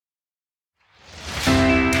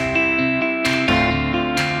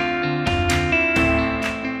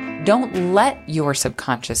Don't let your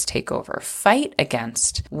subconscious take over. Fight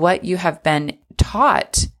against what you have been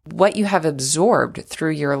taught, what you have absorbed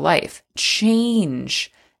through your life.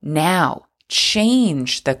 Change now.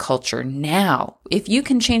 Change the culture now. If you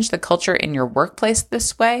can change the culture in your workplace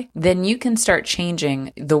this way, then you can start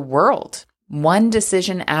changing the world one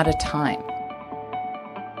decision at a time.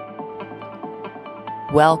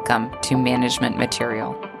 Welcome to Management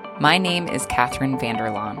Material. My name is Catherine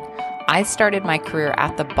Vanderlaan. I started my career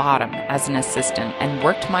at the bottom as an assistant and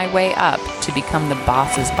worked my way up to become the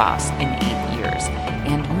boss's boss in 8 years.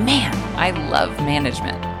 And man, I love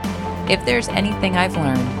management. If there's anything I've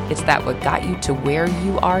learned, it's that what got you to where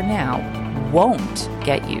you are now won't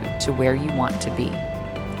get you to where you want to be.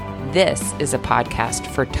 This is a podcast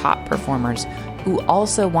for top performers who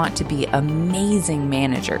also want to be amazing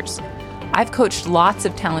managers. I've coached lots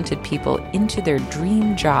of talented people into their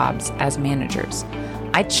dream jobs as managers.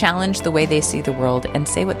 I challenge the way they see the world and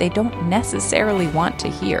say what they don't necessarily want to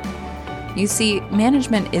hear. You see,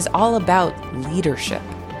 management is all about leadership.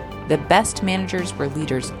 The best managers were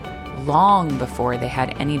leaders long before they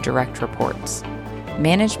had any direct reports.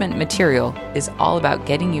 Management Material is all about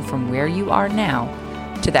getting you from where you are now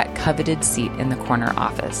to that coveted seat in the corner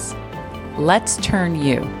office. Let's turn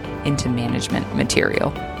you into management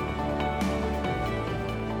material.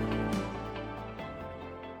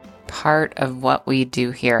 Part of what we do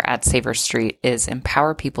here at Savor Street is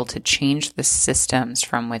empower people to change the systems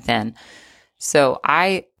from within. So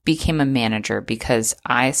I became a manager because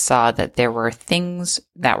I saw that there were things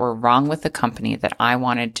that were wrong with the company that I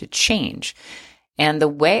wanted to change. And the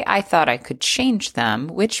way I thought I could change them,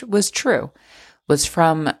 which was true, was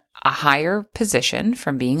from a higher position,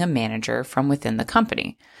 from being a manager from within the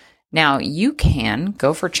company. Now, you can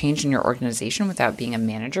go for change in your organization without being a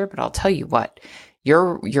manager, but I'll tell you what,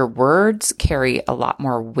 your words carry a lot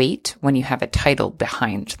more weight when you have a title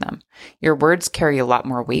behind them. Your words carry a lot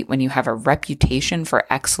more weight when you have a reputation for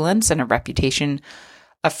excellence and a reputation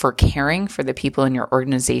for caring for the people in your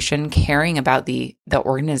organization, caring about the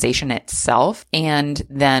organization itself, and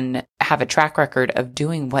then have a track record of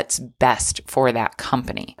doing what's best for that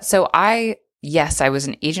company. So Yes, I was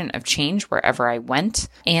an agent of change wherever I went,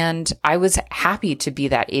 and I was happy to be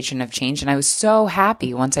that agent of change. And I was so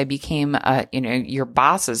happy once I became, your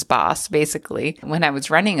boss's boss, basically, when I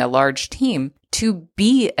was running a large team, to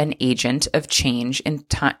be an agent of change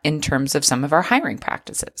in terms of some of our hiring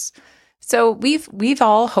practices. So we've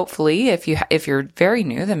all, hopefully, if you're very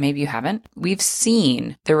new, then maybe you haven't, we've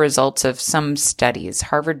seen the results of some studies.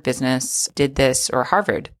 Harvard Business did this, or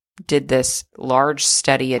Harvard did this large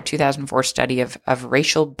study, a 2004 study of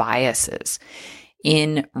racial biases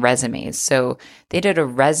in resumes. So they did a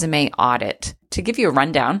resume audit. To give you a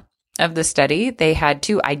rundown of the study, they had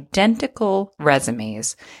two identical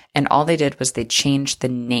resumes, and all they did was they changed the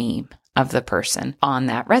name of the person on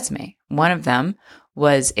that resume. One of them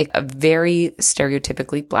was a very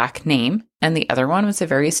stereotypically Black name, and the other one was a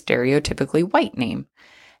very stereotypically white name.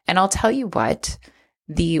 And I'll tell you what,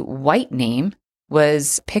 the white name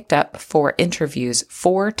was picked up for interviews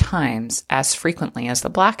 4 times as frequently as the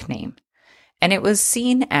Black name. And it was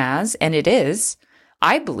seen as, and it is,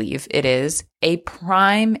 I believe it is, a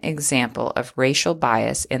prime example of racial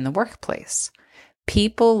bias in the workplace.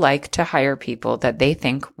 People like to hire people that they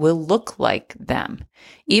think will look like them.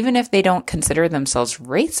 Even if they don't consider themselves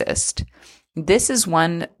racist, this is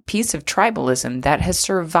one piece of tribalism that has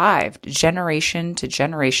survived generation to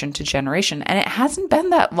generation to generation, and it hasn't been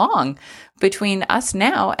that long between us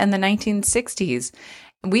now and the 1960s.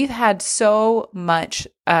 We've had so much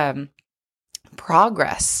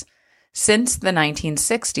progress since the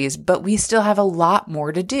 1960s, but we still have a lot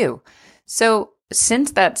more to do. So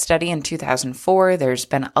since that study in 2004, there's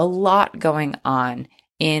been a lot going on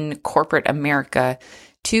in corporate America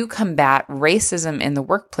to combat racism in the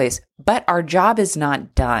workplace, but our job is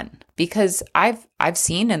not done, because I've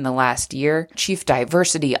seen in the last year chief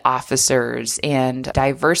diversity officers and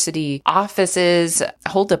diversity offices,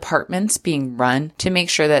 whole departments being run to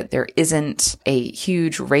make sure that there isn't a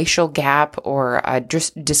huge racial gap or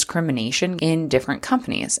discrimination in different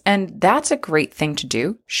companies. And that's a great thing to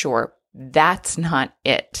do. Sure, that's not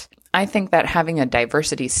it. I think that having a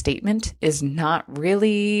diversity statement is not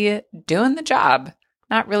really doing the job.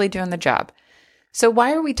 So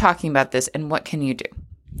why are we talking about this, and what can you do?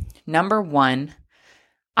 Number one,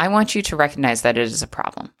 I want you to recognize that it is a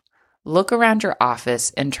problem. Look around your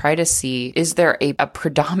office and try to see, is there a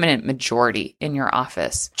predominant majority in your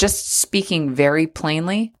office? Just speaking very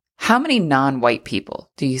plainly, how many non-white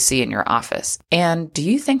people do you see in your office? And do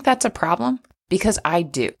you think that's a problem? because I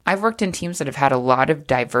do. I've worked in teams that have had a lot of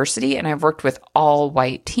diversity, and I've worked with all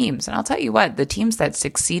white teams. And I'll tell you what, the teams that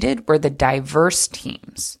succeeded were the diverse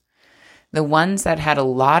teams. The ones that had a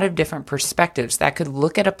lot of different perspectives that could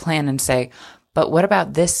look at a plan and say, but what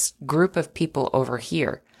about this group of people over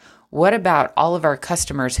here? What about all of our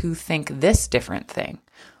customers who think this different thing?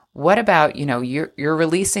 What about, you're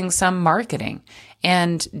releasing some marketing,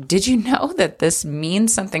 and did you know that this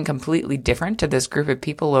means something completely different to this group of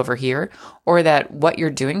people over here, or that what you're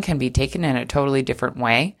doing can be taken in a totally different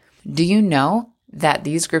way? Do you know that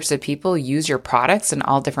these groups of people use your products in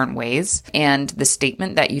all different ways, and the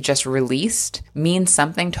statement that you just released means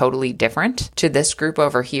something totally different to this group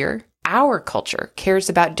over here? Our culture cares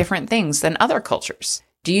about different things than other cultures.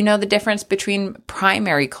 Do you know the difference between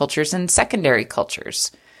primary cultures and secondary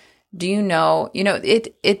cultures? Do you know,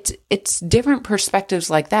 it's different perspectives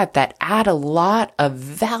like that add a lot of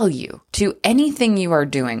value to anything you are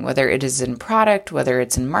doing, whether it is in product, whether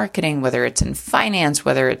it's in marketing, whether it's in finance,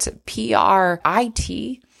 whether it's PR,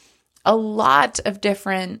 IT, a lot of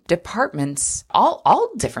different departments,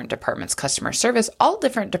 all different departments, customer service, all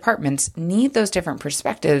different departments need those different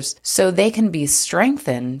perspectives so they can be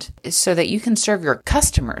strengthened so that you can serve your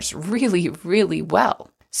customers really, really well.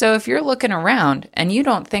 So if you're looking around and you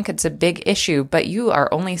don't think it's a big issue, but you are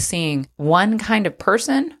only seeing one kind of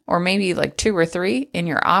person, or maybe like 2 or 3 in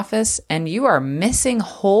your office, and you are missing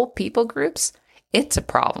whole people groups, it's a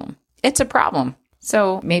problem. It's a problem.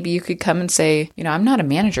 So maybe you could come and say, I'm not a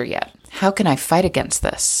manager yet. How can I fight against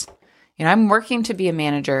this? I'm working to be a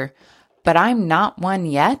manager, but I'm not one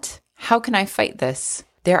yet. How can I fight this?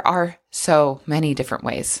 There are so many different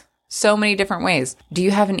ways. So many different ways. Do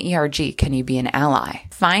you have an ERG? Can you be an ally?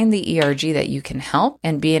 Find the ERG that you can help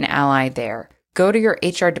and be an ally there. Go to your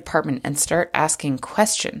HR department and start asking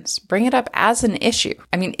questions. Bring it up as an issue.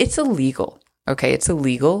 It's illegal. Okay, it's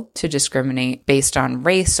illegal to discriminate based on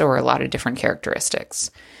race or a lot of different characteristics.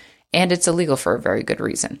 And it's illegal for a very good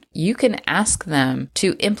reason. You can ask them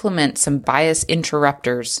to implement some bias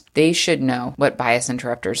interrupters. They should know what bias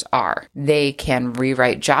interrupters are. They can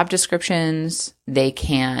rewrite job descriptions. They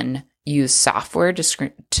can use software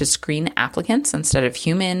to screen applicants instead of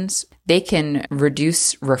humans. They can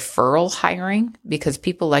reduce referral hiring because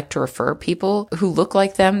people like to refer people who look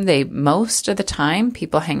like them. Most of the time,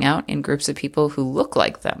 people hang out in groups of people who look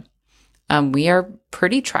like them. We are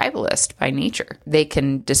pretty tribalist by nature. They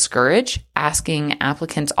can discourage asking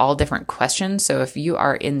applicants all different questions. So if you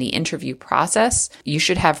are in the interview process, you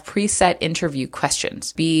should have preset interview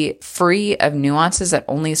questions. Be free of nuances that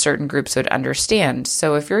only certain groups would understand.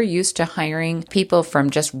 So if you're used to hiring people from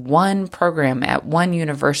just one program at one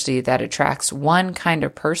university that attracts one kind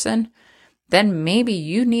of person, then maybe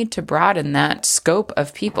you need to broaden that scope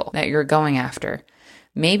of people that you're going after.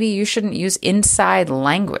 Maybe you shouldn't use inside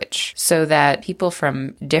language so that people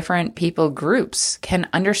from different people groups can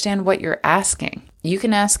understand what you're asking. You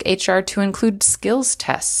can ask HR to include skills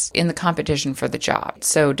tests in the competition for the job.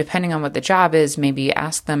 So depending on what the job is, maybe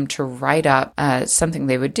ask them to write up something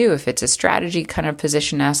they would do. If it's a strategy kind of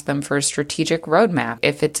position, ask them for a strategic roadmap.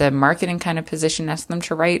 If it's a marketing kind of position, ask them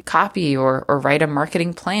to write copy or write a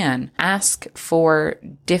marketing plan. Ask for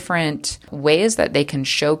different ways that they can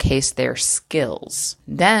showcase their skills.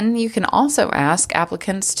 Then you can also ask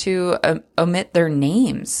applicants to omit their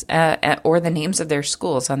names or the names of their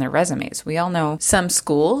schools on their resumes. We all know some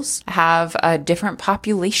schools have different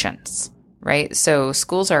populations, right? So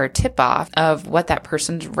schools are a tip-off of what that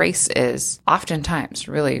person's race is, oftentimes,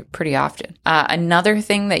 really pretty often. Another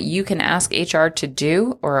thing that you can ask HR to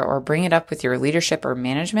do or bring it up with your leadership or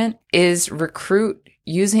management is recruit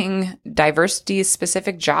using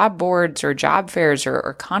diversity-specific job boards or job fairs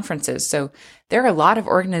or conferences. So there are a lot of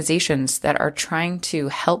organizations that are trying to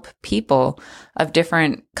help people of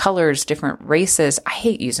different colors, different races. I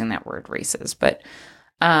hate using that word races, but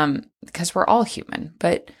because we're all human.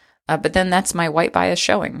 But then that's my white bias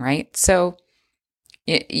showing, right? So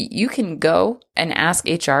you can go and ask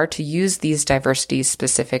HR to use these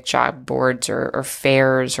diversity-specific job boards or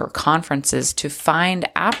fairs or conferences to find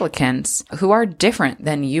applicants who are different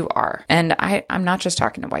than you are. And I'm not just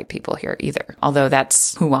talking to white people here either, although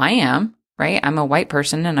that's who I am, right? I'm a white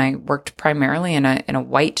person and I worked primarily in a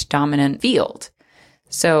white dominant field.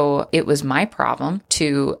 So it was my problem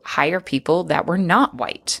to hire people that were not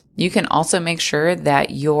white. You can also make sure that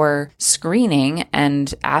your screening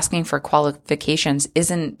and asking for qualifications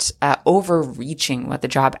isn't overreaching what the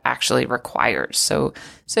job actually requires. So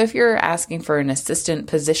if you're asking for an assistant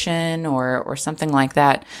position or something like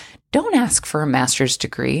that, don't ask for a master's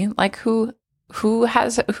degree. Like who who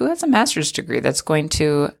has a master's degree that's going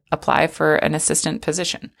to apply for an assistant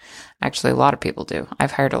position? Actually, a lot of people do.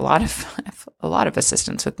 I've hired a lot of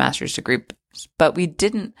assistants with master's degrees, but we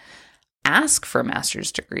didn't ask for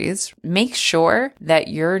master's degrees. Make sure that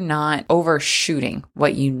you're not overshooting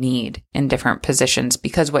what you need in different positions,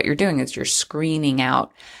 because what you're doing is you're screening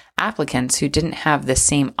out applicants who didn't have the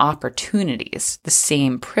same opportunities, the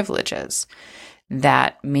same privileges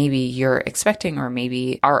that maybe you're expecting, or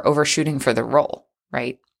maybe are overshooting for the role,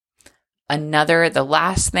 right? The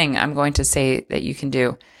last thing I'm going to say that you can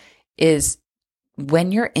do is,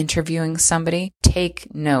 when you're interviewing somebody,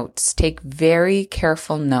 take notes, take very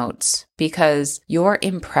careful notes, because your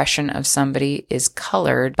impression of somebody is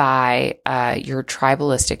colored by your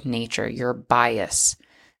tribalistic nature, your bias,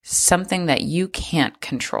 something that you can't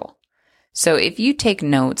control. So if you take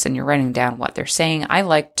notes and you're writing down what they're saying, I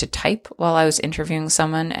like to type while I was interviewing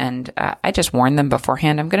someone, and I just warn them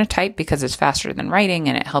beforehand, I'm going to type because it's faster than writing,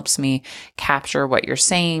 and it helps me capture what you're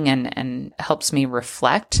saying and helps me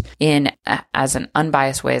reflect in as an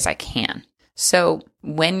unbiased way as I can. So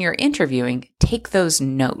when you're interviewing, take those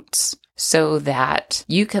notes so that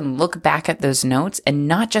you can look back at those notes and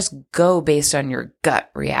not just go based on your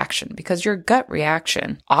gut reaction, because your gut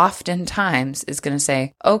reaction oftentimes is going to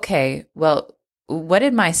say, okay, well, what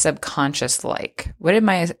did my subconscious like?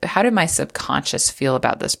 How did my subconscious feel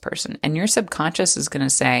about this person? And your subconscious is going to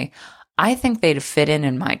say, I think they'd fit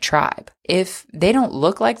in my tribe. If they don't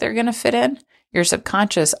look like they're going to fit in, your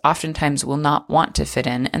subconscious oftentimes will not want to fit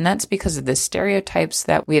in. And that's because of the stereotypes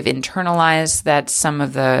that we have internalized, that's some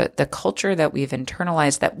of the culture that we've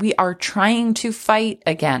internalized that we are trying to fight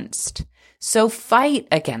against. So fight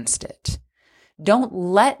against it. Don't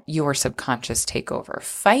let your subconscious take over.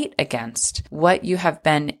 Fight against what you have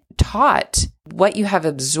been taught, what you have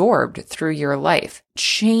absorbed through your life.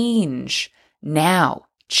 Change now.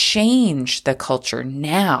 Change the culture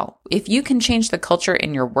now. If you can change the culture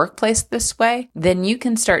in your workplace this way, then you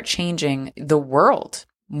can start changing the world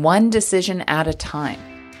one decision at a time.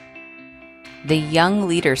 The Young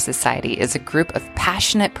Leaders Society is a group of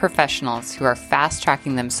passionate professionals who are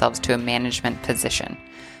fast-tracking themselves to a management position.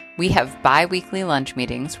 We have bi-weekly lunch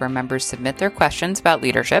meetings where members submit their questions about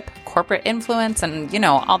leadership, corporate influence, and,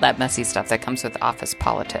 all that messy stuff that comes with office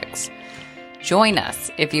politics. Join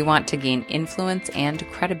us if you want to gain influence and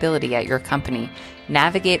credibility at your company,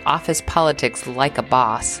 navigate office politics like a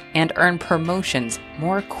boss, and earn promotions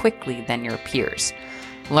more quickly than your peers.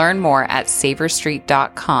 Learn more at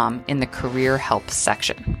saverstreet.com in the Career Help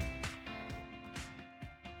section.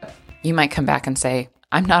 You might come back and say,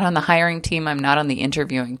 I'm not on the hiring team, I'm not on the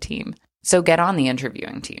interviewing team. So get on the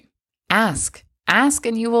interviewing team. Ask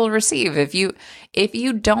and you will receive. If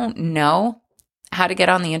you don't know how to get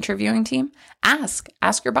on the interviewing team, ask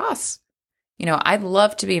your boss. I'd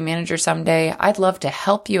love to be a manager someday. I'd love to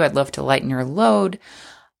help you. I'd love to lighten your load.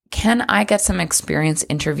 Can I get some experience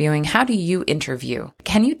interviewing? How do you interview?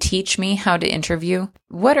 Can you teach me how to interview?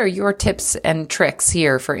 What are your tips and tricks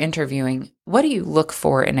here for interviewing? What do you look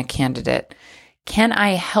for in a candidate? Can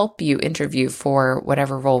I help you interview for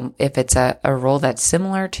whatever role? If it's a role that's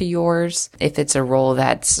similar to yours, if it's a role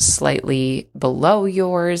that's slightly below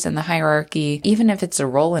yours in the hierarchy, even if it's a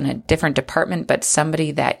role in a different department, but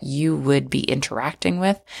somebody that you would be interacting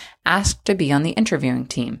with, ask to be on the interviewing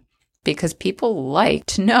team, because people like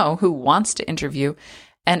to know who wants to interview,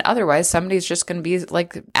 and otherwise somebody's just going to be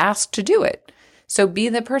asked to do it. So be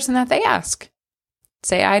the person that they ask.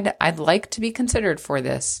 Say, I'd like to be considered for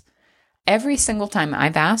this. Every single time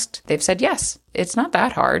I've asked, they've said yes. It's not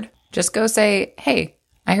that hard. Just go say, hey,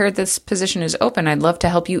 I heard this position is open. I'd love to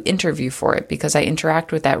help you interview for it because I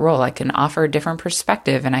interact with that role. I can offer a different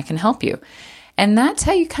perspective and I can help you. And that's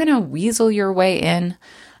how you kind of weasel your way in.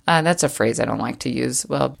 That's a phrase I don't like to use.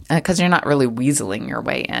 Well, because you're not really weaseling your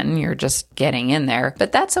way in. You're just getting in there.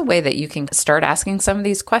 But that's a way that you can start asking some of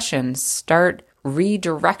these questions. Start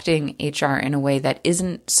redirecting HR in a way that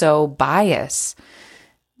isn't so biased,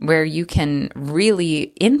 where you can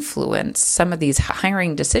really influence some of these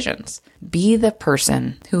hiring decisions. Be the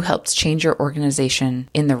person who helps change your organization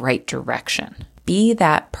in the right direction. Be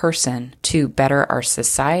that person to better our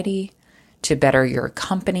society, to better your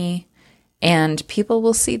company, and people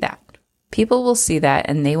will see that. People will see that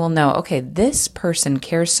and they will know, okay, this person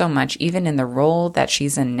cares so much, even in the role that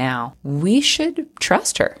she's in now. We should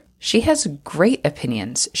trust her. She has great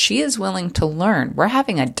opinions. She is willing to learn. We're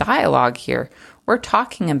having a dialogue here. We're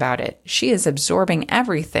talking about it. She is absorbing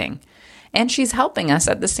everything, and she's helping us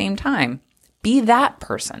at the same time. Be that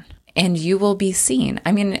person, and you will be seen.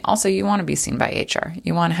 I mean, also, you want to be seen by HR.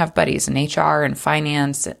 You want to have buddies in HR and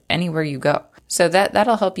finance, anywhere you go. So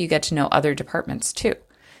that'll help you get to know other departments too.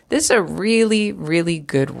 This is a really, really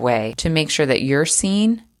good way to make sure that you're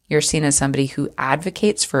seen. You're seen as somebody who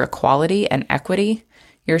advocates for equality and equity.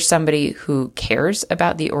 You're somebody who cares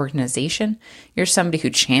about the organization. You're somebody who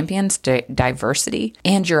champions diversity,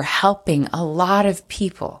 and you're helping a lot of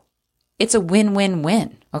people. It's a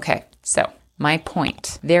win-win-win. Okay, so my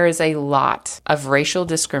point, there is a lot of racial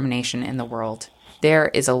discrimination in the world. There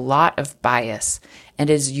is a lot of bias, and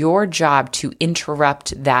it is your job to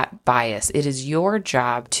interrupt that bias. It is your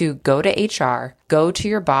job to go to HR, go to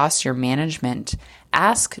your boss, your management,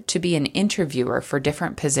 ask to be an interviewer for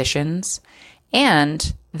different positions,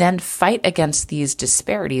 and then fight against these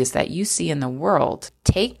disparities that you see in the world.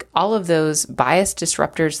 Take all of those bias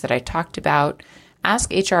disruptors that I talked about,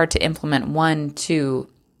 ask HR to implement 1, 2,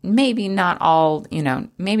 maybe not all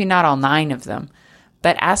 9 of them,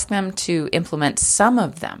 but ask them to implement some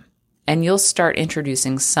of them, and you'll start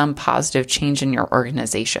introducing some positive change in your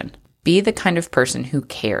organization. Be the kind of person who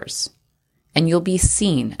cares, and you'll be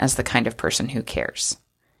seen as the kind of person who cares.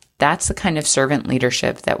 That's the kind of servant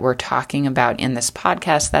leadership that we're talking about in this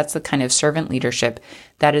podcast. That's the kind of servant leadership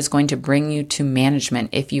that is going to bring you to management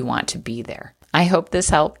if you want to be there. I hope this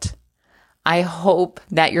helped. I hope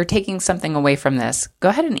that you're taking something away from this. Go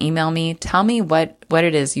ahead and email me. Tell me what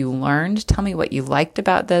it is you learned. Tell me what you liked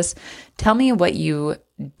about this. Tell me what you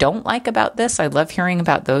don't like about this. I love hearing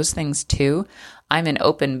about those things too. I'm an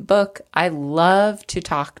open book. I love to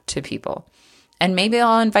talk to people. And maybe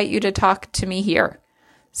I'll invite you to talk to me here.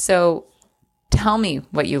 So tell me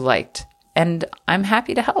what you liked. And I'm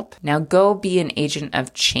happy to help. Now go be an agent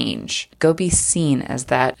of change. Go be seen as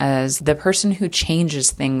the person who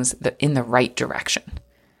changes things in the right direction.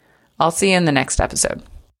 I'll see you in the next episode.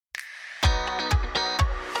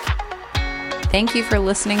 Thank you for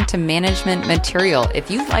listening to Management Material. If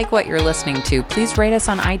you like what you're listening to, please rate us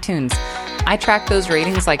on iTunes. I track those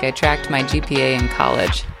ratings like I tracked my GPA in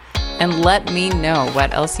college. And let me know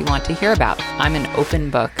what else you want to hear about. I'm an open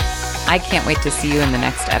book. I can't wait to see you in the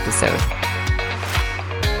next episode.